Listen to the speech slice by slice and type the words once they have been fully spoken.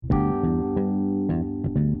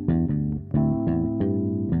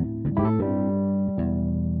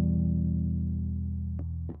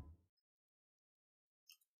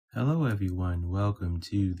everyone. Welcome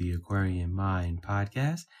to the Aquarian Mind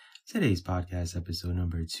podcast. Today's podcast, episode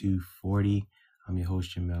number 240. I'm your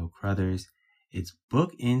host, Jamel Crothers. It's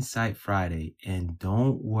Book Insight Friday, and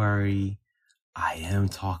don't worry, I am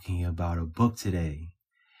talking about a book today.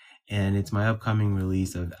 And it's my upcoming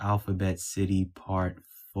release of Alphabet City Part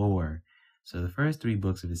 4. So the first 3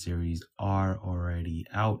 books of the series are already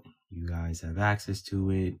out. You guys have access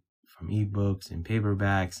to it from ebooks and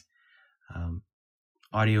paperbacks.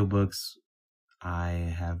 Audiobooks, I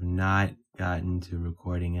have not gotten to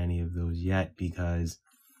recording any of those yet because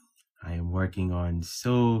I am working on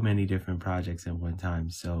so many different projects at one time.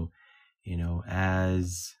 So,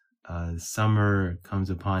 as summer comes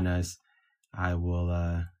upon us, I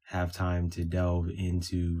will have time to delve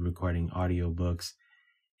into recording audiobooks,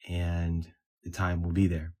 and the time will be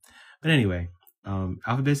there. But anyway,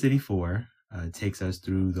 Alphabet City 4 takes us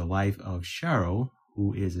through the life of Cheryl,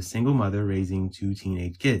 who is a single mother raising 2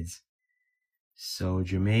 teenage kids. So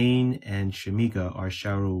Jermaine and Shamika are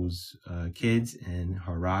Cheryl's kids and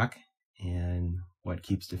her rock and what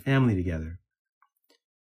keeps the family together.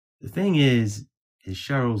 The thing is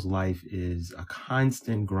Cheryl's life is a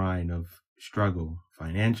constant grind of struggle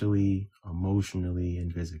financially, emotionally,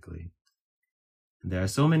 and physically. There are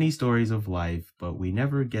so many stories of life, but we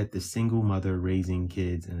never get the single mother raising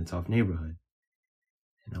kids in a tough neighborhood.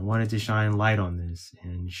 And I wanted to shine light on this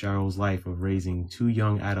and Cheryl's life of raising 2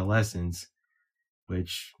 young adolescents,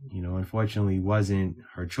 which, unfortunately wasn't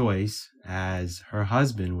her choice, as her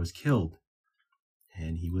husband was killed.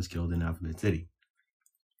 And he was killed in Alphabet City.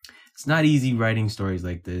 It's not easy writing stories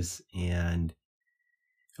like this, and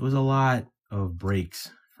it was a lot of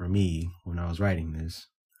breaks for me when I was writing this.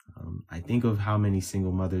 I think of how many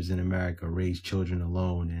single mothers in America raise children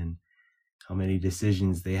alone and how many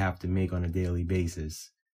decisions they have to make on a daily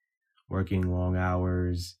basis. Working long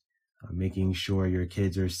hours, making sure your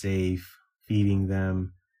kids are safe, feeding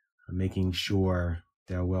them, making sure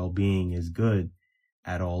their well-being is good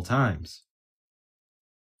at all times.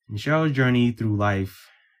 And Cheryl's journey through life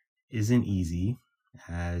isn't easy,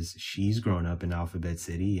 as she's grown up in Alphabet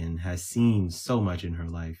City and has seen so much in her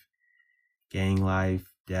life. Gang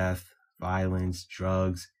life, death, violence,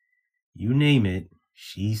 drugs, you name it,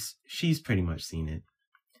 she's pretty much seen it.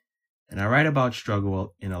 And I write about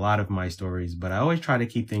struggle in a lot of my stories, but I always try to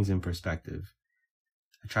keep things in perspective.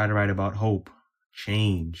 I try to write about hope,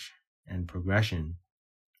 change, and progression.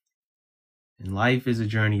 And life is a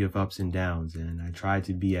journey of ups and downs, and I try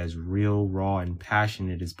to be as real, raw, and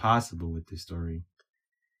passionate as possible with this story,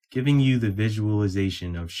 giving you the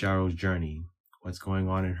visualization of Cheryl's journey, what's going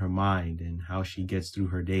on in her mind, and how she gets through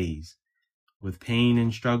her days. With pain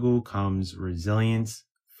and struggle comes resilience,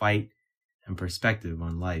 fight, and perspective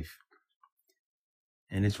on life.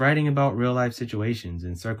 And it's writing about real life situations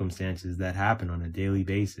and circumstances that happen on a daily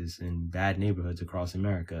basis in bad neighborhoods across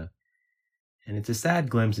America. And it's a sad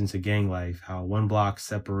glimpse into gang life, how one block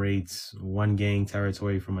separates one gang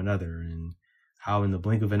territory from another, and how in the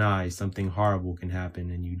blink of an eye something horrible can happen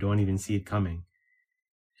and you don't even see it coming.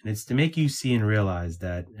 And it's to make you see and realize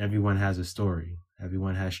that everyone has a story,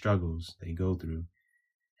 everyone has struggles they go through,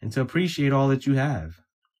 and to appreciate all that you have.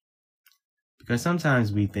 Because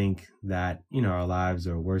sometimes we think that, our lives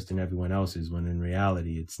are worse than everyone else's, when in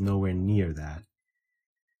reality, it's nowhere near that.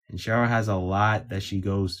 And Cheryl has a lot that she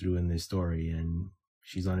goes through in this story, and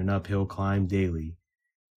she's on an uphill climb daily.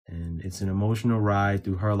 And it's an emotional ride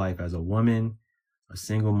through her life as a woman, a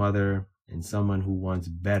single mother, and someone who wants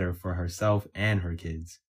better for herself and her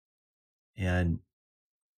kids. And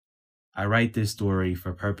I write this story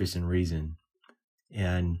for purpose and reason.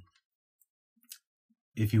 And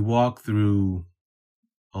if you walk through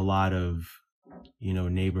a lot of,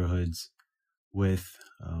 neighborhoods with,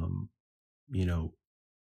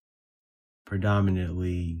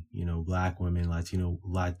 predominantly, Black women,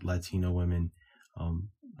 Latino women,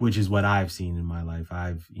 which is what I've seen in my life.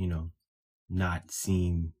 I've, not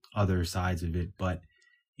seen other sides of it, but,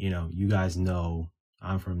 you guys know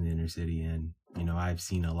I'm from the inner city, and, I've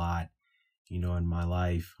seen a lot, in my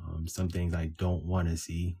life. Some things I don't want to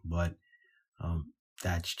see, but,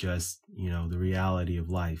 that's just, the reality of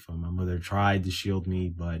life. My mother tried to shield me,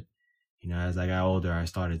 but, as I got older, I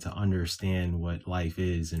started to understand what life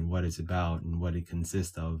is and what it's about and what it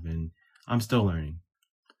consists of. And I'm still learning.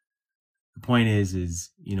 The point is,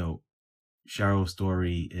 Cheryl's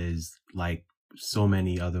story is like so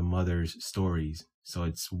many other mothers' stories. So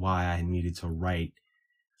it's why I needed to write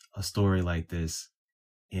a story like this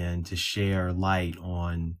and to share light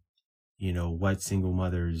on, what single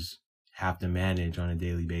mothers have to manage on a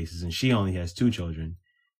daily basis. And she only has 2 children,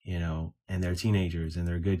 and they're teenagers and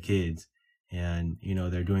they're good kids. and,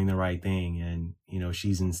 they're doing the right thing, and,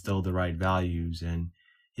 she's instilled the right values. And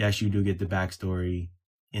yes, you do get the backstory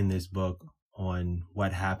in this book on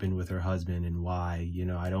what happened with her husband and why.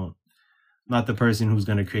 I'm not the person who's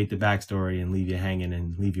going to create the backstory and leave you hanging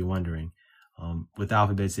and leave you wondering. With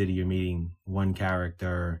Alphabet City, you're meeting one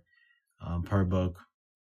character per book,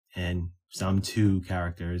 and some two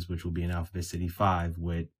characters, which will be in Alphabet City 5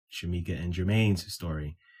 with Shamika and Jermaine's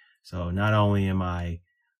story. So not only am I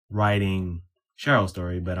writing Cheryl's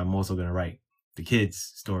story, but I'm also going to write the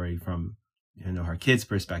kids' story from, her kids'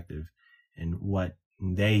 perspective and what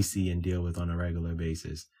they see and deal with on a regular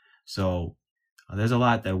basis. So there's a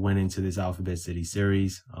lot that went into this Alphabet City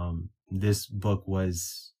series. This book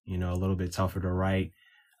was, a little bit tougher to write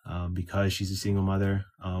because she's a single mother.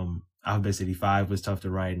 Alphabet City 5 was tough to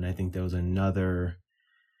write, and I think there was another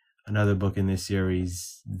book in this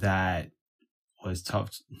series that was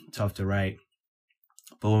tough to write.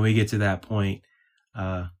 But when we get to that point,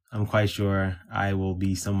 I'm quite sure I will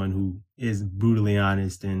be someone who is brutally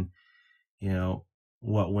honest in,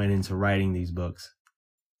 what went into writing these books.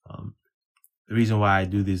 The reason why I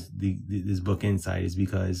do this book insight is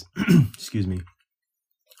because, excuse me,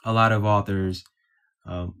 a lot of authors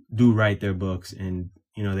do write their books, and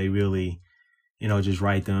they really, just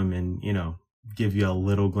write them and give you a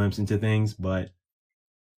little glimpse into things, but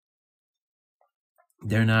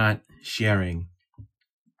they're not sharing,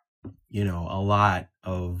 a lot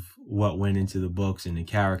of what went into the books and the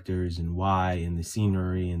characters and why and the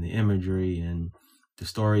scenery and the imagery and the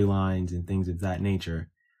storylines and things of that nature.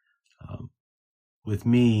 With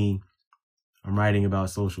me, I'm writing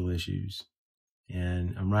about social issues,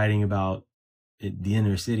 and I'm writing about the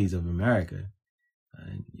inner cities of America.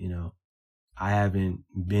 And, I haven't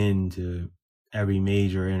been to every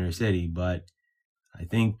major inner city, but I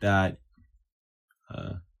think that,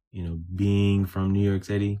 being from New York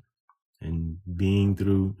City and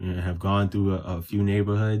have gone through a few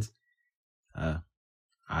neighborhoods, I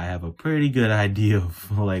have a pretty good idea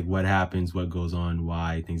of like what happens, what goes on,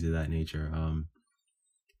 why, things of that nature.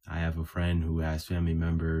 I have a friend who has family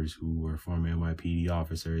members who were former NYPD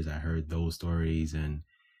officers. I heard those stories, and,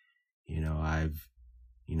 I've,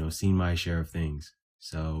 seen my share of things.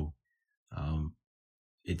 So,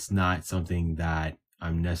 it's not something that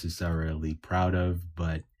I'm necessarily proud of,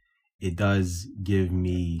 but it does give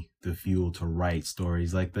me the fuel to write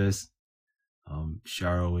stories like this.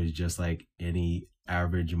 Cheryl is just like any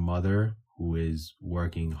average mother who is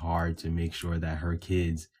working hard to make sure that her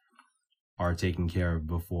kids are taken care of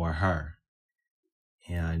before her.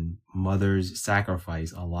 And mothers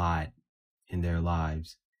sacrifice a lot in their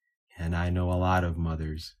lives. And I know a lot of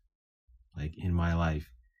mothers, like in my life,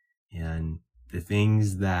 and the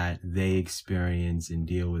things that they experience and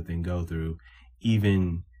deal with and go through.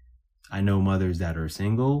 Even I know mothers that are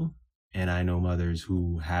single, and I know mothers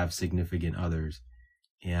who have significant others,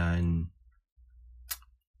 and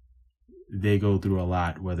they go through a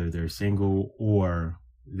lot, whether they're single or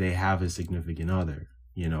they have a significant other,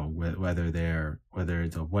 whether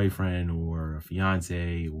it's a boyfriend or a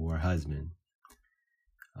fiance or a husband.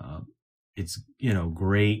 It's,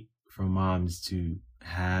 great for moms to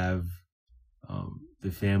have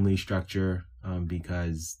the family structure,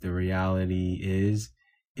 because the reality is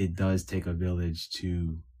it does take a village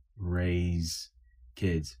to raise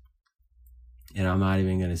kids. And I'm not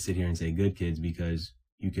even going to sit here and say good kids, because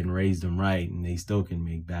you can raise them right and they still can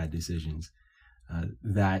make bad decisions.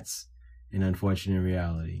 That's an unfortunate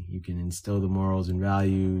reality. You can instill the morals and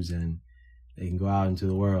values, and they can go out into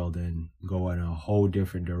the world and go in a whole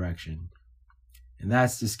different direction. And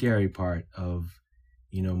that's the scary part of,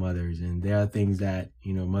 mothers. And there are things that,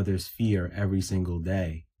 mothers fear every single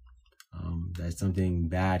day, that something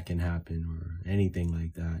bad can happen or anything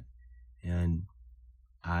like that. And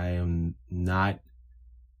I am not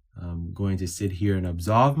going to sit here and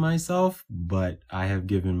absolve myself, but I have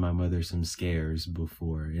given my mother some scares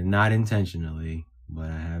before, and not intentionally,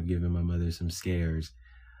 but I have given my mother some scares.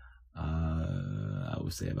 I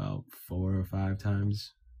would say about 4 or 5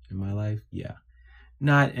 times in my life. Yeah.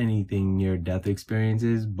 Not anything near death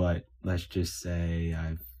experiences, but let's just say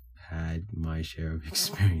I've had my share of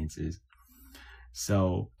experiences.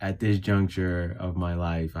 So at this juncture of my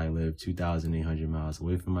life, I live 2,800 miles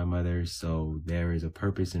away from my mother. So there is a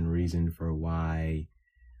purpose and reason for why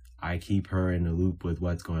I keep her in the loop with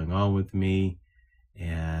what's going on with me.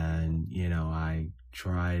 And, I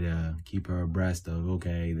try to keep her abreast of,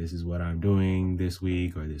 okay, this is what I'm doing this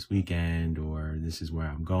week or this weekend, or this is where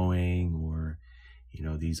I'm going, or,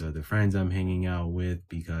 these are the friends I'm hanging out with,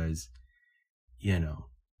 because,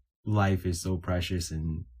 life is so precious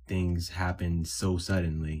and things happen so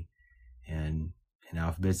suddenly. And in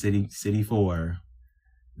Alphabet City 4,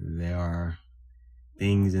 there are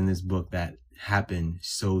things in this book that happen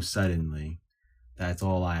so suddenly. That's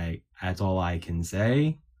all I can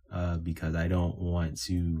say, because I don't want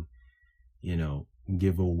to,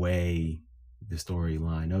 give away the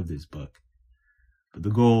storyline of this book. But the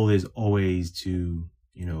goal is always to,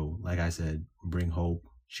 like I said, bring hope,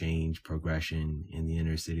 change, progression in the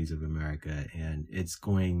inner cities of America. And it's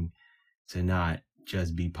going to not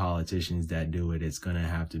just be politicians that do it. It's going to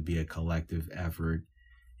have to be a collective effort.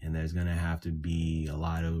 And there's going to have to be a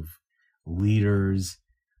lot of leaders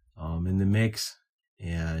in the mix.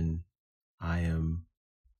 And I am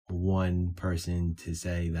one person to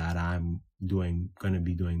say that I'm going to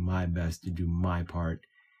be doing my best to do my part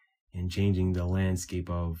in changing the landscape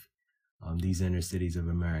of these inner cities of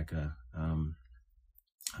America. I'm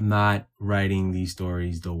not writing these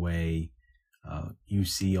stories the way you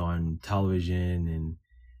see on television, and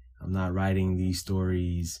I'm not writing these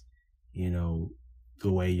stories, the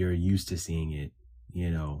way you're used to seeing it.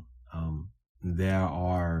 There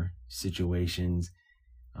are situations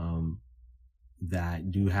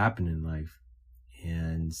that do happen in life,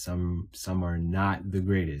 and some are not the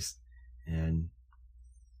greatest, and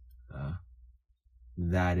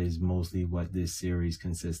that is mostly what this series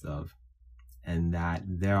consists of, and that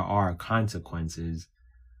there are consequences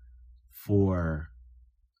for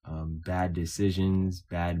bad decisions,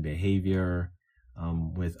 bad behavior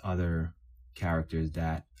with other characters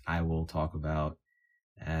that I will talk about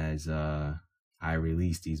as I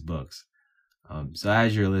release these books. So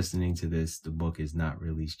as you're listening to this, the book is not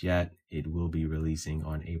released yet. It will be releasing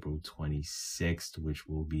on April 26th, which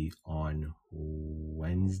will be on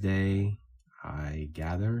Wednesday, I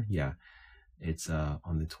gather. Yeah, it's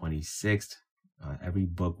on the 26th. Every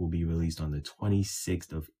book will be released on the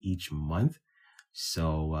 26th of each month.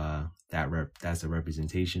 So that's a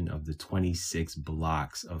representation of the 26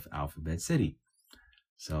 blocks of Alphabet City.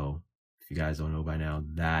 So if you guys don't know by now,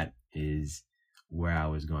 that is where I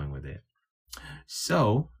was going with it.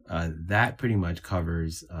 So that pretty much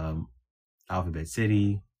covers Alphabet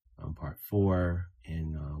City, part 4,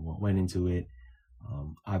 and what went into it.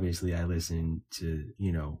 Obviously, I listened to,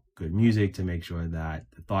 good music to make sure that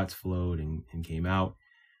the thoughts flowed and came out.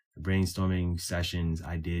 The brainstorming sessions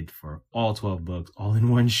I did for all 12 books, all in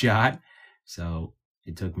one shot. So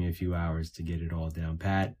it took me a few hours to get it all down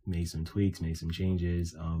pat, made some tweaks, made some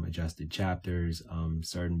changes, adjusted chapters.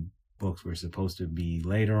 Certain books were supposed to be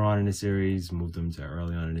later on in the series, moved them to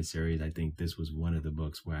early on in the series. I think this was one of the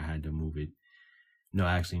books where I had to move it.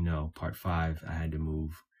 No, part 5, I had to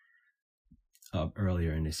move up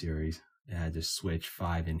earlier in the series. I had to switch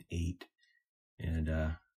 5 and 8.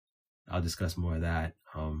 And I'll discuss more of that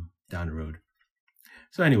down the road.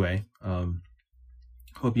 So anyway,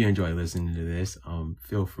 hope you enjoy listening to this.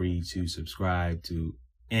 Feel free to subscribe to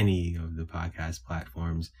any of the podcast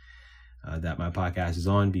platforms that my podcast is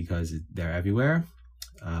on, because they're everywhere.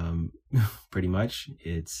 Pretty much.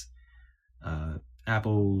 It's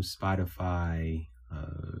Apple, Spotify,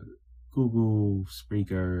 Google,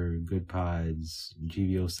 Spreaker, Good Pods,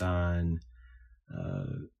 GVOSan,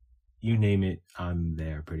 you name it, I'm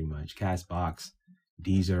there pretty much. Castbox,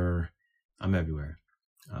 Deezer, I'm everywhere.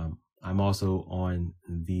 I'm also on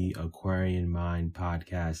the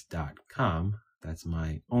AquarianMindPodcast.com. That's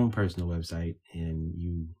my own personal website, and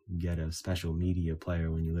you get a special media player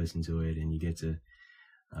when you listen to it, and you get to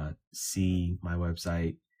see my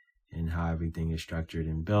website and how everything is structured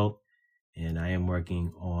and built. And I am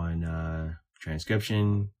working on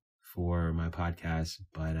transcription for my podcast,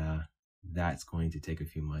 but that's going to take a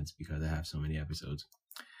few months because I have so many episodes.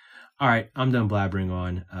 All right, I'm done blabbering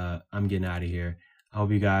on. I'm getting out of here. I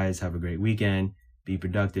hope you guys have a great weekend. Be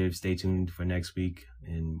productive. Stay tuned for next week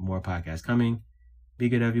and more podcasts coming. Be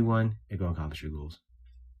good, everyone, and go accomplish your goals.